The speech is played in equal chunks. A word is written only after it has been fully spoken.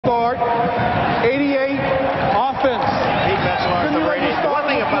start, 88 offense. One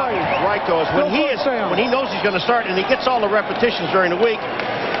thing about Ryko is when he knows he's going to start and he gets all the repetitions during the week,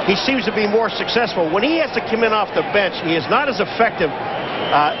 he seems to be more successful. When he has to come in off the bench, he is not as effective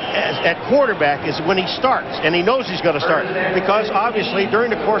at quarterback as when he starts, and he knows he's going to start because obviously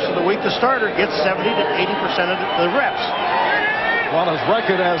during the course of the week the starter gets 70 to 80% of the reps. Well, his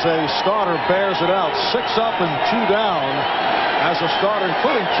record as a starter bears it out. 6 up and 2 down as a starter,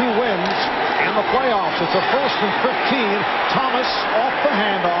 including 2 wins in the playoffs. It's a 1st and 15. Thomas off the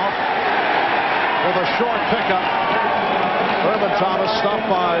handoff with a short pickup. Thurman Thomas stopped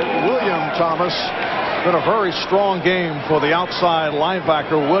by William Thomas. Been a very strong game for the outside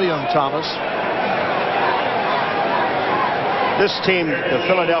linebacker, William Thomas. This team, the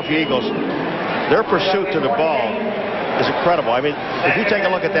Philadelphia Eagles, their pursuit to the ball is incredible. I mean, if you take a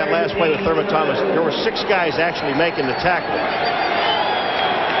look at that last play with Thurman Thomas, there were 6 guys actually making the tackle.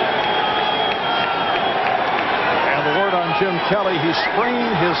 And the word on Jim Kelly, he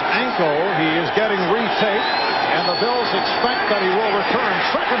sprained his ankle. He is getting retaped, and the Bills expect that he will return.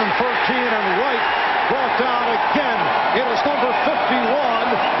 2nd and 13, and Wright brought down again. It is number 51,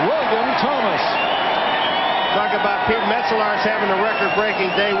 William Thomas. Talk about Pete Metzelar's having a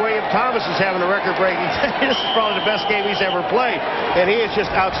record-breaking day. William Thomas is having a record-breaking day. This is probably the best game he's ever played. And he is just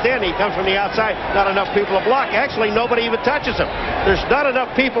outstanding. He comes from the outside. Not enough people to block. Actually, nobody even touches him. There's not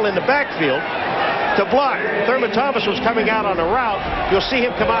enough people in the backfield to block. Thurman Thomas was coming out on a route. You'll see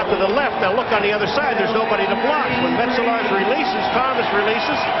him come out to the left. Now look on the other side. There's nobody to block. When Metzelar releases, Thomas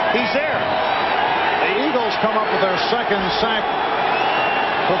releases, he's there. The Eagles come up with their 2nd sack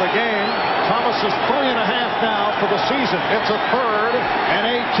for the game. Thomas is 3.5 now for the season. It's a 3rd and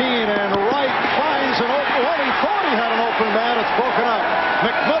 18, and Wright finds an open. Well, he thought he had an open man. It's broken up.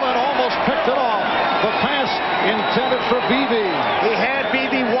 McMillan almost picked it off. The pass intended for Beebe. He had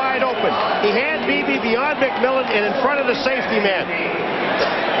Beebe wide open. He had Beebe beyond McMillan and in front of the safety man.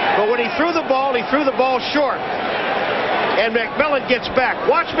 But when he threw the ball short. And McMillan gets back.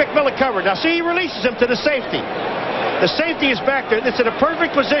 Watch McMillan cover. Now see, he releases him to the safety. The safety is back there. It's in a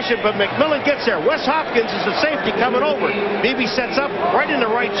perfect position, but McMillan gets there. Wes Hopkins is the safety coming over. Beebe sets up right in the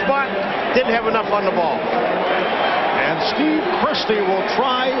right spot. Didn't have enough on the ball. And Steve Christie will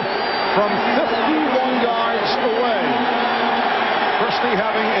try from 51 yards away. Christie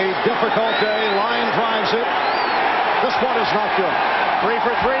having a difficult day. Line drives it. This one is not good. 3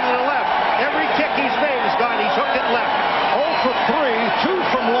 for 3 to the left. Every kick he's made is gone. He's hooked it left. 0 for 3,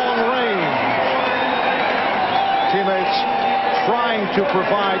 2 from long range. Teammates trying to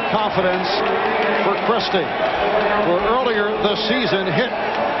provide confidence for Christie, who earlier this season hit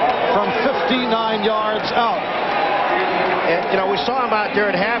from 59 yards out. And, you know, we saw him out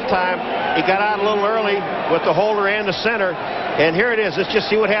there at halftime. He got out a little early with the holder and the center. And here it is. Let's just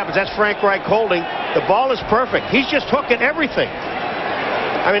see what happens. That's Frank Reich holding. The ball is perfect. He's just hooking everything.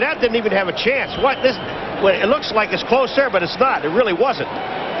 I mean, that didn't even have a chance. Well, it looks like it's close there, but it's not. It really wasn't.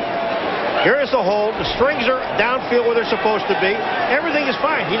 Here is the hold. The strings are downfield where they're supposed to be. Everything is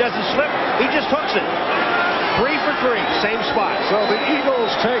fine. He doesn't slip. He just hooks it. 3 for 3, same spot. So the Eagles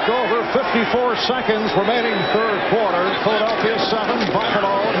take over. 54 seconds remaining, 3rd quarter. Philadelphia 7,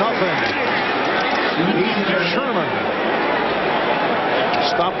 Buffalo nothing. Sherman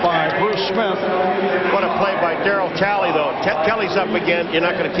stopped by Bruce Smith. What a play by Darryl Talley, though. Kelly's up again. You're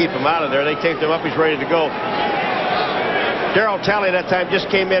not going to keep him out of there. They taped him up. He's ready to go. Darryl Talley that time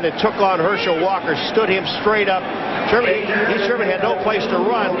just came in and took on Herschel Walker, stood him straight up. Sherman had no place to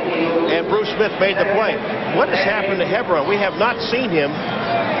run, and Bruce Smith made the play. What has happened to Hebron? We have not seen him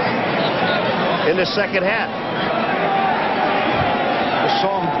in the second half. I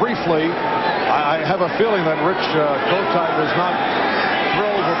saw him briefly. I have a feeling that Rich Kotite was not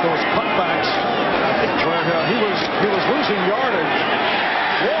thrilled with those cutbacks. But he was losing yardage.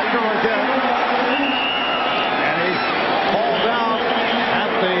 Walker again. And he called down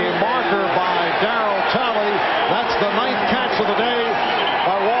at the marker by Darryl Talley. That's the 9th catch of the day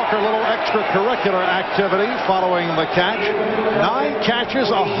by Walker. A little extracurricular activity following the catch. 9 catches,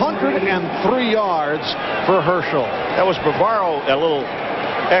 103 yards for Herschel. That was Bavaro, a little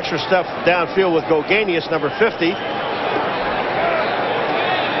extra stuff downfield with Gogenius, number 50.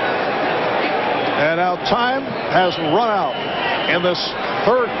 And now time has run out in this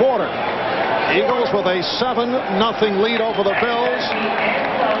 3rd quarter. Eagles with a 7-0 lead over the Bills.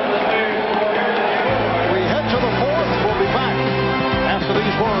 We head to the 4th. We'll be back after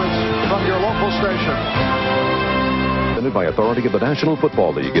these words from your local station. Presented by authority of the National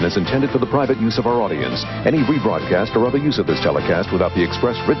Football League and is intended for the private use of our audience. Any rebroadcast or other use of this telecast without the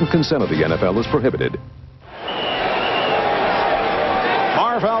express written consent of the NFL is prohibited.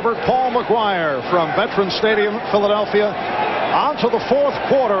 Marv Albert, Paul McGuire from Veterans Stadium, Philadelphia. On to the fourth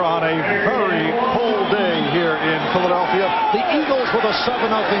quarter on a very cold day here in Philadelphia. The Eagles with a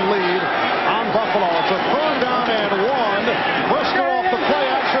 7-0 lead on Buffalo. It's a 3rd down and 1. Brisker off the play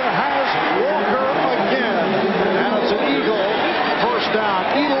action has Walker again. And it's an Eagle first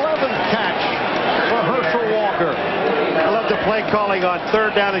down. 11th catch for Herschel Walker. I love the play calling on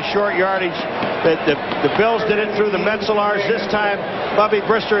 3rd down and short yardage. The Bills did it through the Metzelars. This time, Bobby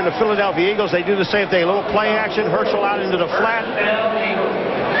Brister and the Philadelphia Eagles, they do the same thing. A little play action. Herschel out into the flat.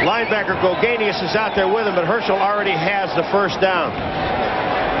 Linebacker Gogenius is out there with him, but Herschel already has the first down.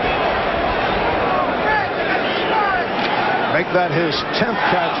 Make that his 10th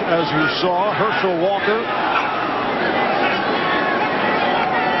catch, as you saw. Herschel Walker.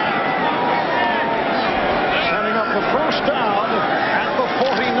 Setting up the first down at the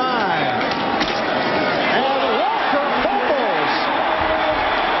 49. And Walker fumbles.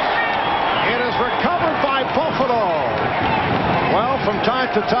 It is recovered by Buffalo. Well, from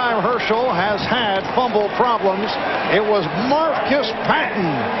time to time, Herschel has had fumble problems. It was Marcus Patton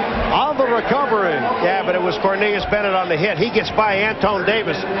on the recovery. Yeah, but it was Cornelius Bennett on the hit. He gets by Anton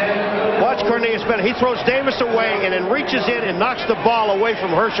Davis. Watch Cornelius Bennett. He throws Davis away and then reaches in and knocks the ball away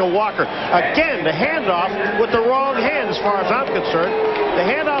from Herschel Walker. Again, the handoff with the wrong hand as far as I'm concerned. The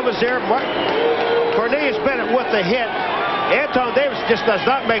handoff is there. Cornelius Bennett with the hit. Anton Davis just does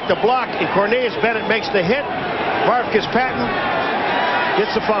not make the block, and Cornelius Bennett makes the hit. Marcus Patton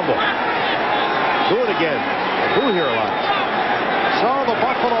gets the fumble. Do it again. Do here a lot. So the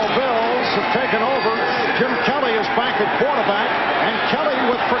Buffalo Bills have taken over. Jim Kelly is back at quarterback, and Kelly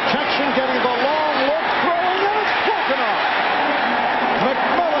with protection getting the long look, throwing, and it's broken up.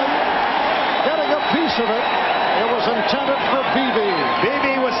 McMillan getting a piece of it. It was intended for BB.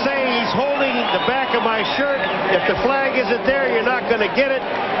 BB was saying he's holding the back of my shirt. If the flag isn't there, you're not going to get it.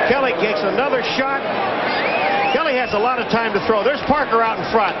 Kelly takes another shot. Kelly has a lot of time to throw. There's Parker out in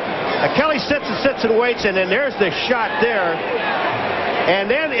front. Kelly sits and waits, and then there's the shot there.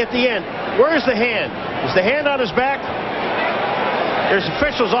 And then at the end, where's the hand? Is the hand on his back? There's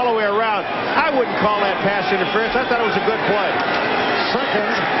officials all the way around. I wouldn't call that pass interference. I thought it was a good play.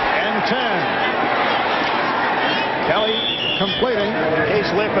 2nd and 10. Kelly completing. He's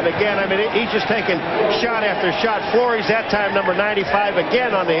limping again. I mean, he's just taking shot after shot. Flores, that time, number 95,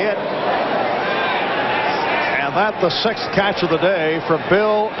 again on the hit. And that's the 6th catch of the day for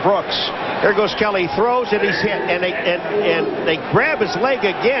Bill Brooks. There goes Kelly, throws, and he's hit. And they grab his leg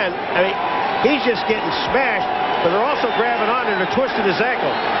again. I mean, he's just getting smashed, but they're also grabbing on and they're twisting his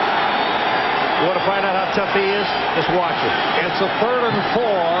ankle. You want to find out how tough he is? Just watch it. It's a 3rd and 4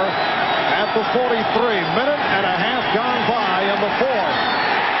 at the 43. Minute and a half gone by in the 4th.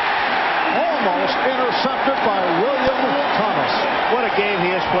 Almost intercepted by William Thomas. What a game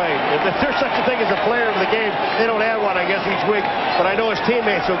he has played. If there's such a thing as a player of the game, they don't have one, I guess, each week. But I know his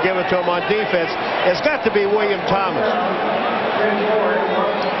teammates will give it to him on defense. It's got to be William Thomas.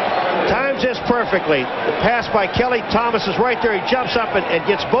 Times this perfectly. The pass by Kelly. Thomas is right there. He jumps up and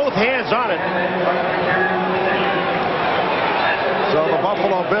gets both hands on it. So the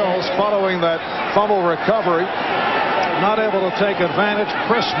Buffalo Bills, following that fumble recovery, not able to take advantage.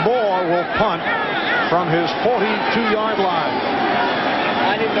 Chris Moore will punt from his 42-yard line.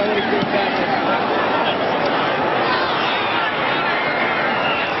 I didn't know that he could catch it.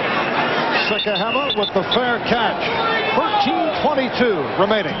 Sikahema with the fair catch. 13:22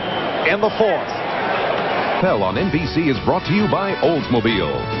 remaining in the 4th. Pell on NBC is brought to you by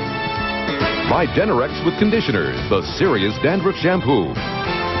Oldsmobile. By Generex with conditioners, the serious dandruff shampoo.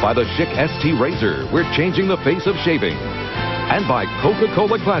 By the Schick ST Razor, we're changing the face of shaving. And by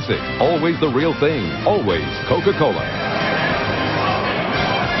Coca-Cola Classic, always the real thing, always Coca-Cola.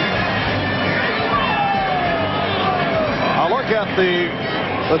 A look at the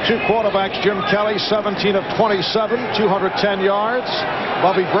 2 quarterbacks. Jim Kelly, 17 of 27, 210 yards.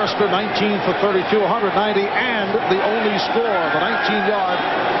 Bobby Brister, 19 for 32, 190, and the only score, the 19-yard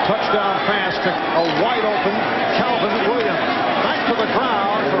touchdown pass to a wide-open Calvin Williams. Back to the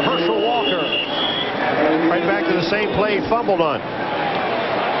ground for Herschel Walker. Right back to the same play he fumbled on.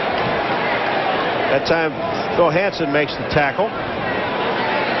 That time, Phil Hansen makes the tackle.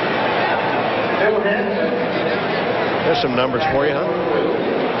 There's some numbers for you, huh?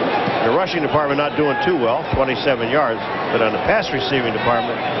 The rushing department not doing too well, 27 yards. But on the pass receiving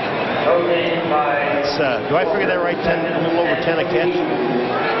department, it's, do I figure that right? A little over 10 a catch?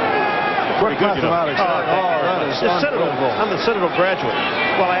 Quick mathematics. That is unbelievable. I'm the Citadel graduate.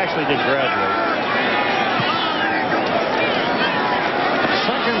 Well, I actually did graduate.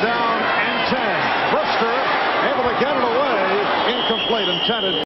 2nd down and 10. Brister able to get it away. Incomplete. plate intended.